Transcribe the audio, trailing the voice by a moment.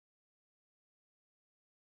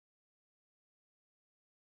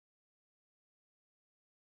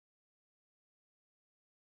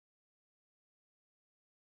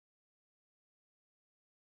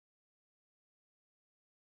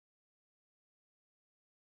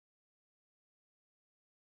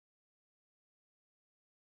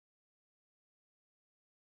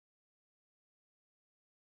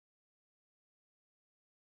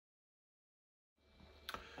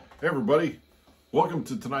Hey everybody, welcome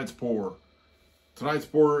to tonight's pour. Tonight's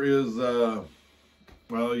pour is,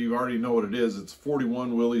 well, you already know what it is. It's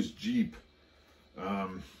 41 Willies Jeep.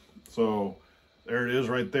 So there it is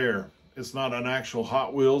right there. It's not an actual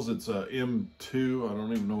Hot Wheels, it's a M2. I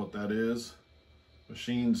don't even know what that is.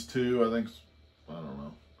 Machines 2, I think. I don't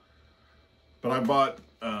know. But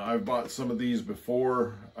I've bought some of these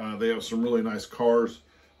before. They have some really nice cars.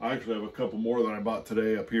 I actually have a couple more that I bought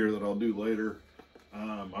today up here that I'll do later.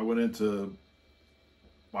 I went into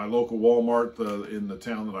my local Walmart in the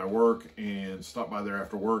town that I work and stopped by there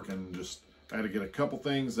after work and just I had to get a couple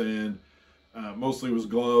things, and mostly it was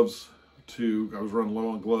gloves. I was running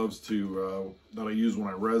low on gloves that I use when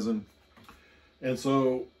I resin. And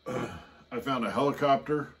so I found a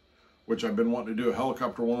helicopter, which I've been wanting to do a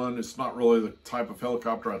helicopter one. It's not really the type of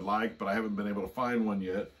helicopter I'd like, but I haven't been able to find one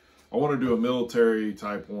yet. I want to do a military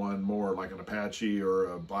type one, more like an Apache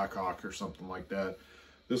or a Black Hawk or something like that.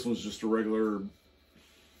 This one's just a regular,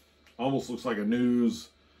 almost looks like a news,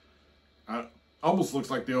 almost looks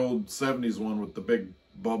like the old 70s one with the big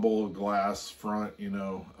bubble glass front, you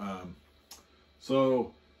know.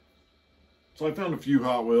 So I found a few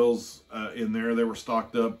Hot Wheels in there. They were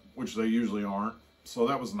stocked up, which they usually aren't. So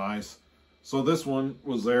that was nice. So this one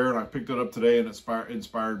was there, and I picked it up today, and it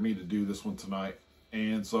inspired me to do this one tonight.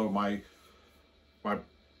 And so what I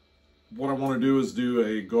want to do is do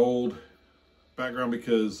a gold background,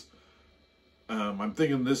 because I'm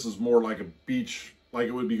thinking this is more like a beach, like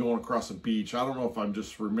it would be going across a beach. I don't know if I'm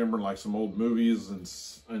just remembering like some old movies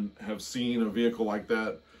and have seen a vehicle like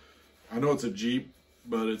that. I know it's a Jeep,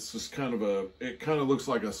 but it's just it kind of looks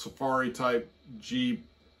like a safari type Jeep,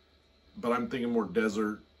 but I'm thinking more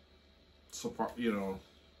desert safari, you know,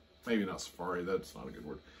 maybe not safari, that's not a good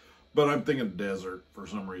word. But I'm thinking desert for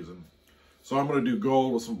some reason. So I'm going to do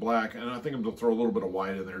gold with some black, and I think I'm going to throw a little bit of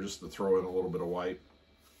white in there just to throw in a little bit of white.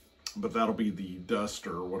 But that'll be the dust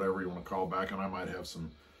or whatever you want to call it back, and I might have some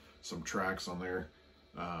tracks on there.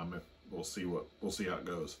 We'll see how it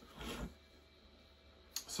goes.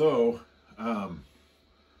 So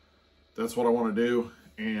that's what I want to do,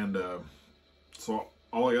 and so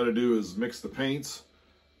all I got to do is mix the paints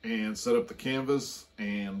and set up the canvas,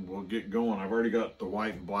 and we'll get going. I've already got the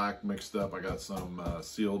white and black mixed up. I got some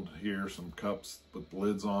sealed here, some cups with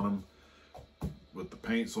lids on them with the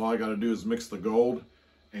paint. So all I got to do is mix the gold,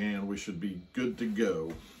 and we should be good to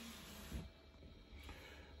go.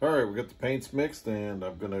 All right, we got the paints mixed, and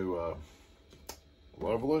I'm going to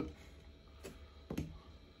level it.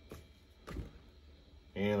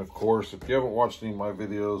 And of course, if you haven't watched any of my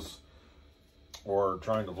videos or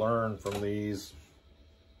trying to learn from these,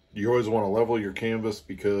 you always want to level your canvas,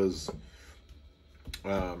 because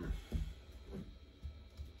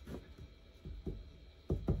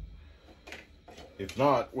if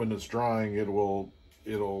not, when it's drying, it'll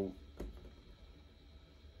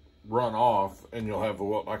run off, and you'll have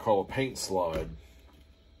what I call a paint slide.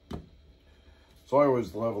 So I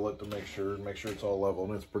always level it to make sure it's all level,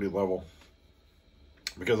 and it's pretty level,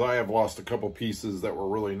 because I have lost a couple pieces that were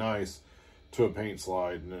really nice to a paint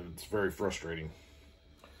slide, and it's very frustrating.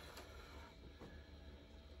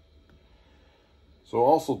 So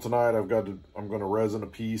also tonight I'm going to resin a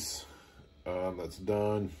piece that's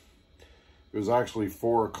done. It was actually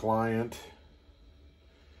for a client.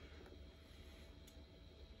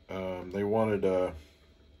 They wanted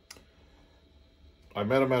I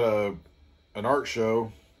met him at an art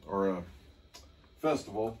show, or a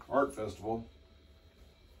art festival.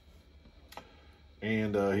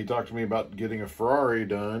 And he talked to me about getting a Ferrari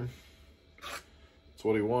done. That's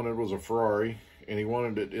what he wanted, was a Ferrari, and he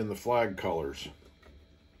wanted it in the flag colors.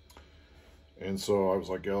 And so I was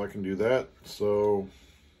like, yeah, I can do that. So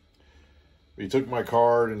he took my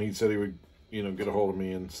card, and he said he would, you know, get a hold of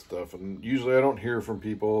me and stuff. And usually I don't hear from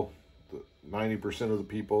people. 90% of the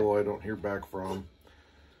people I don't hear back from.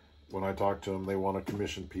 When I talk to them, they want a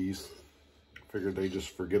commission piece. Figured they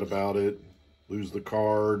just forget about it, lose the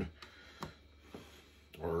card,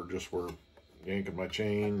 or just were yanking my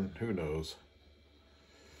chain, who knows.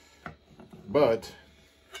 But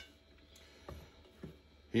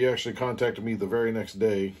he actually contacted me the very next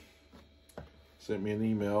day, sent me an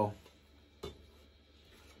email,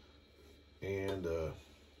 and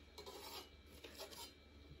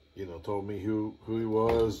you know, told me who he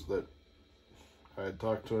was, that I had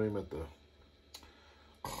talked to him met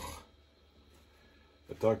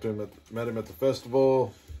him at the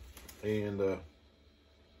festival, and oh,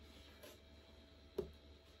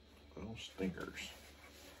 stinkers.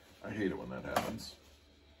 I hate it when that happens.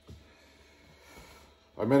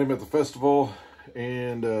 I met him at the festival,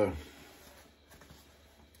 and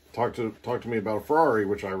talked to me about a Ferrari,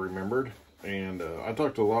 which I remembered. And I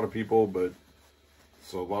talked to a lot of people, but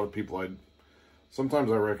so a lot of people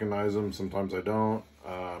sometimes I recognize them, sometimes I don't.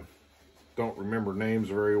 Don't remember names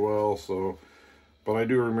very well, so, but I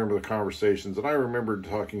do remember the conversations. And I remembered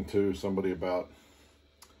talking to somebody about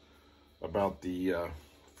the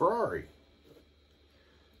Ferrari.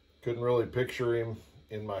 Couldn't really picture him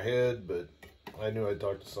in my head, but I knew I'd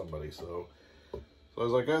talk to somebody, so I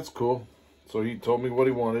was like, that's cool. So he told me what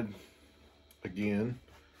he wanted. Again,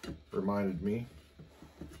 reminded me.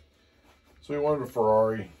 So he wanted a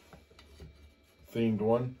Ferrari themed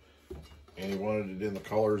one, and he wanted it in the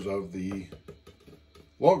colors of the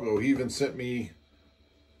logo. He even sent me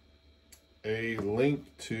a link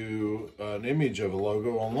to an image of a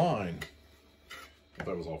logo online.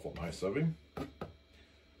 That was awful nice of him.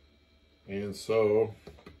 And so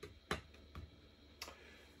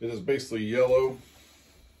it is basically yellow,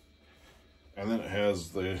 and then it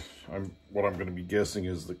has what I'm going to be guessing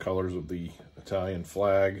is the colors of the Italian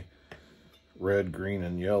flag: red, green,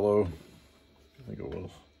 and yellow. I think it was,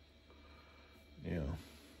 yeah,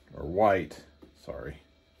 or white, sorry.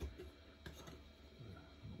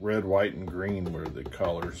 Red, white, and green were the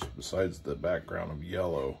colors, besides the background of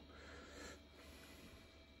yellow.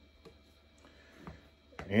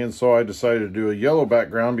 And so I decided to do a yellow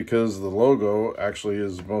background because the logo actually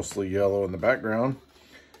is mostly yellow in the background.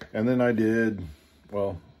 And then I did,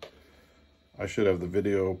 well, I should have the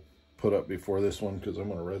video put up before this one because I'm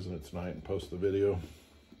going to resin it tonight and post the video,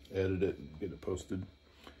 edit it, and get it posted.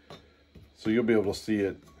 So you'll be able to see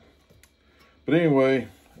it. But anyway,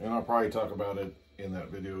 and I'll probably talk about it in that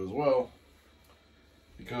video as well,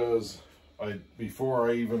 because before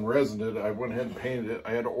I even resined it, I went ahead and painted it.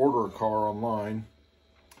 I had to order a car online.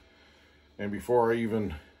 And before I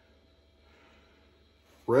even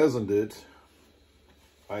resined it,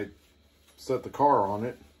 I set the car on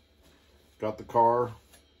it, got the car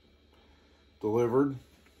delivered,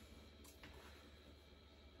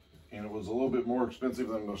 and it was a little bit more expensive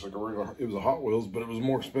than just like a regular. It was a Hot Wheels, but it was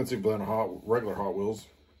more expensive than a regular Hot Wheels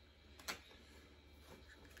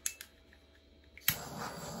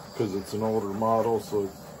because it's an older model. So it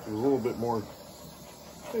was a little bit more.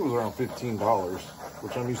 I think it was around $15,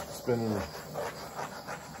 which I'm used to spending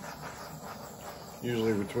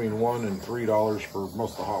usually between $1 and $3 for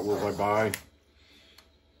most of the Hot Wheels I buy.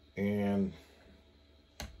 And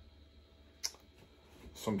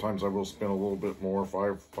sometimes I will spend a little bit more,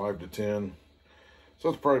 five to 10. So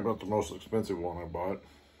that's probably about the most expensive one I bought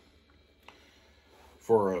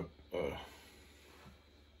for a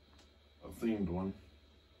themed one.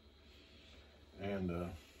 And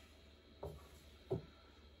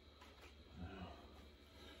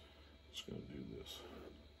just gonna do this.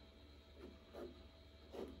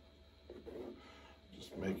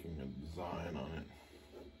 Just making a design on it.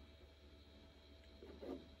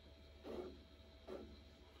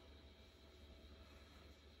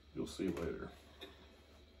 You'll see later.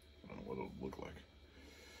 I don't know what it'll look like.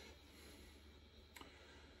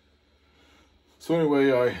 So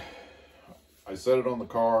anyway, I set it on the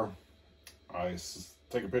car. I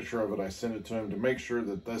take a picture of it. I send it to him to make sure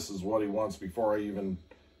that this is what he wants before I even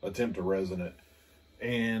attempt to resin it.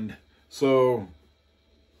 And so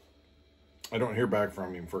I don't hear back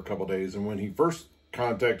from him for a couple days. And when he first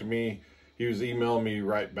contacted me, he was emailing me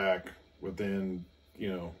right back within,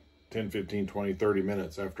 10, 15, 20, 30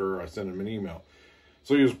 minutes after I sent him an email.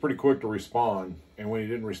 So he was pretty quick to respond. And when he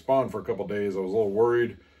didn't respond for a couple days, I was a little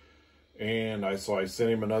worried. And so I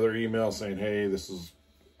sent him another email saying, hey,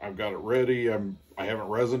 I've got it ready. I haven't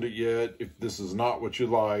resined it yet. If this is not what you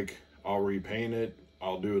like, I'll repaint it.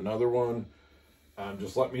 I'll do another one.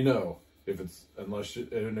 Just let me know. And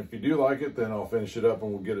if you do like it, then I'll finish it up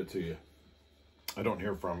and we'll get it to you. I don't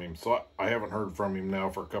hear from him. So I haven't heard from him now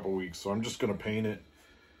for a couple weeks. So I'm just going to paint it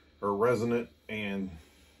or resin it and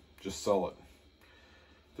just sell it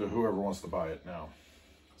to whoever wants to buy it now.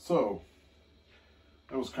 So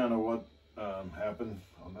that was kind of what happened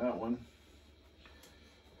on that one.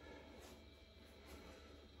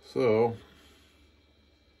 So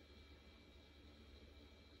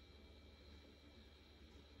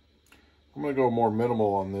I'm going to go more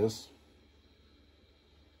minimal on this.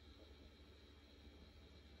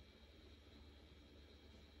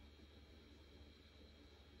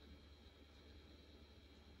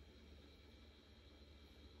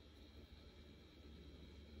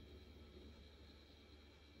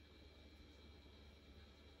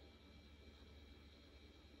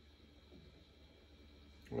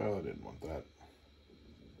 Well, I didn't want that.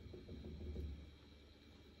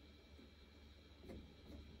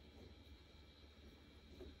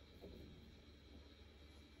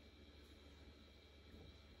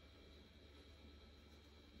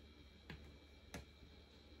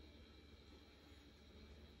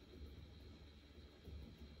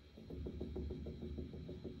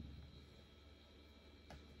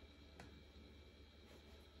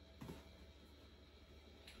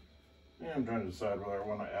 Yeah, I'm trying to decide whether I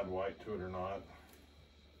want to add white to it or not.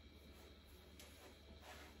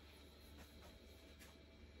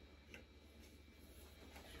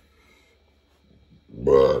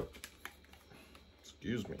 But,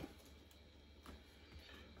 excuse me.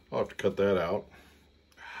 I'll have to cut that out.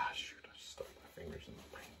 Ah, shoot, I stuck my fingers in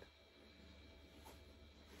the paint.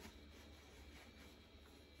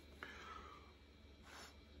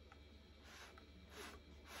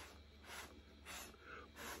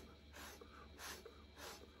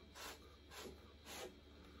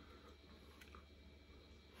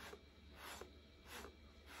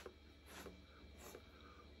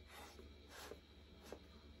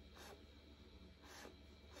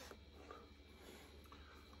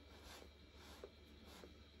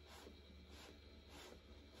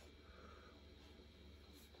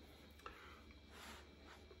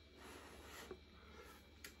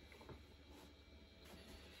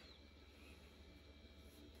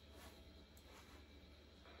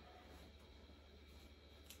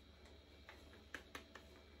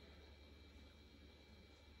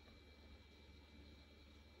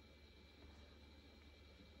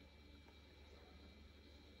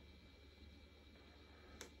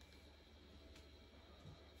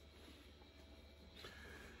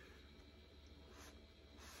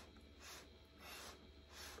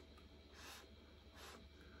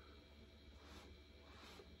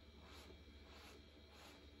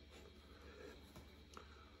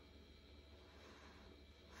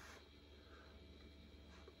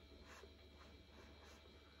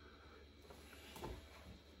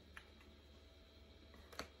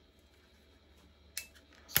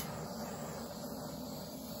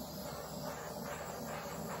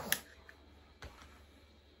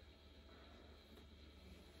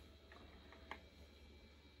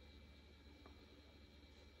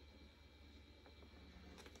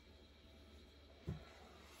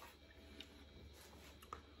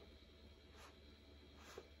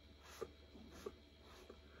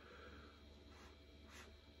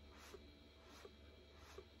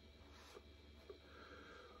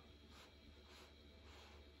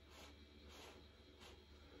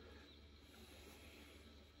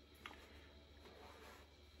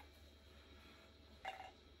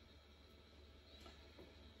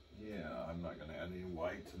 I'm not going to add any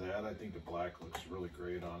white to that. I think the black looks really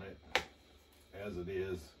great on it as it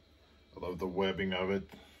is. I love the webbing of it.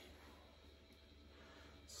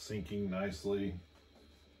 Sinking nicely.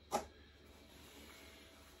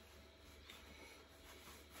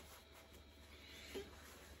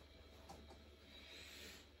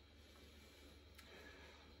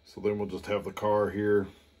 So then we'll just have the car here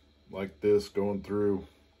like this going through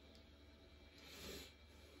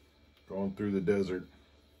the desert.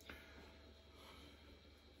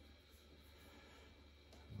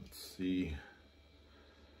 Let's see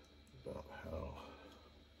about how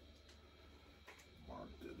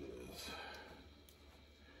marked it is.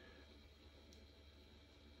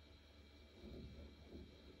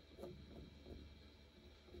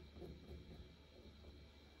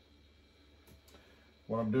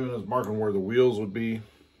 What I'm doing is marking where the wheels would be,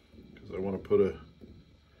 because I want to put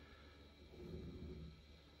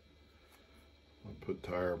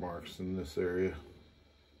tire marks in this area.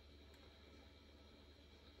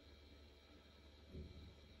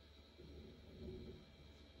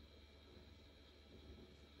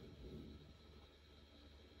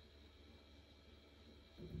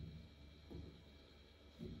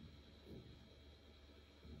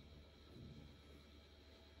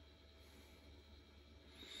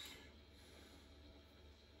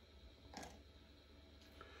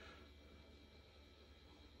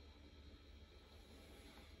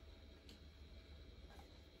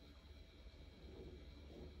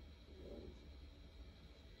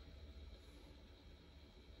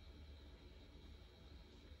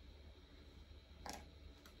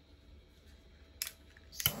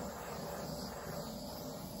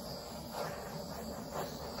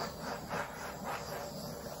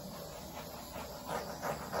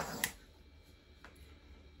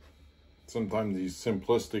 Sometimes these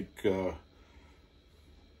simplistic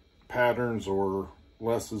patterns, or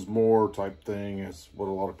less is more type thing, is what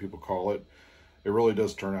a lot of people call it. It really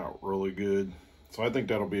does turn out really good. So I think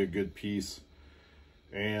that'll be a good piece,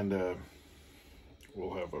 and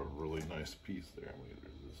we'll have a really nice piece there.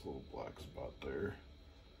 There's this little black spot there,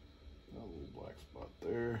 a little black spot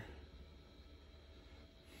there.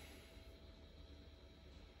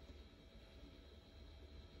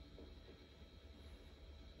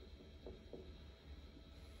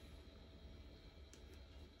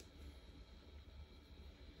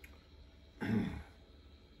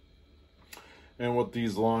 And what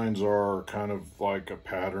these lines are kind of like a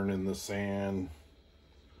pattern in the sand,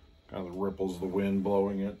 kind of the ripples of the wind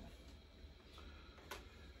blowing it.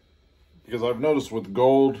 Because I've noticed with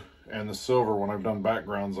gold and the silver, when I've done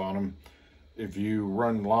backgrounds on them, if you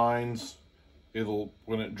run lines,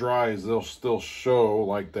 when it dries, they'll still show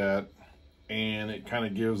like that, and it kind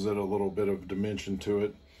of gives it a little bit of dimension to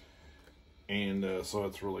it. And so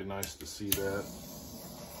it's really nice to see that.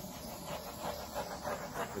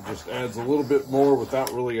 It just adds a little bit more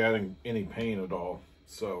without really adding any paint at all.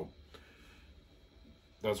 So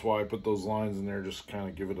that's why I put those lines in there, just kind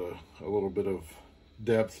of give it a little bit of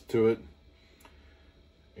depth to it.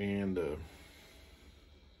 And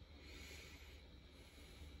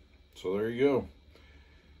so there you go.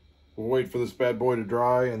 We'll wait for this bad boy to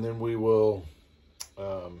dry, and then we will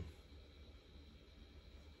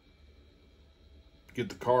get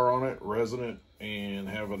the car on it, resin it, and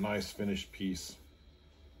have a nice finished piece.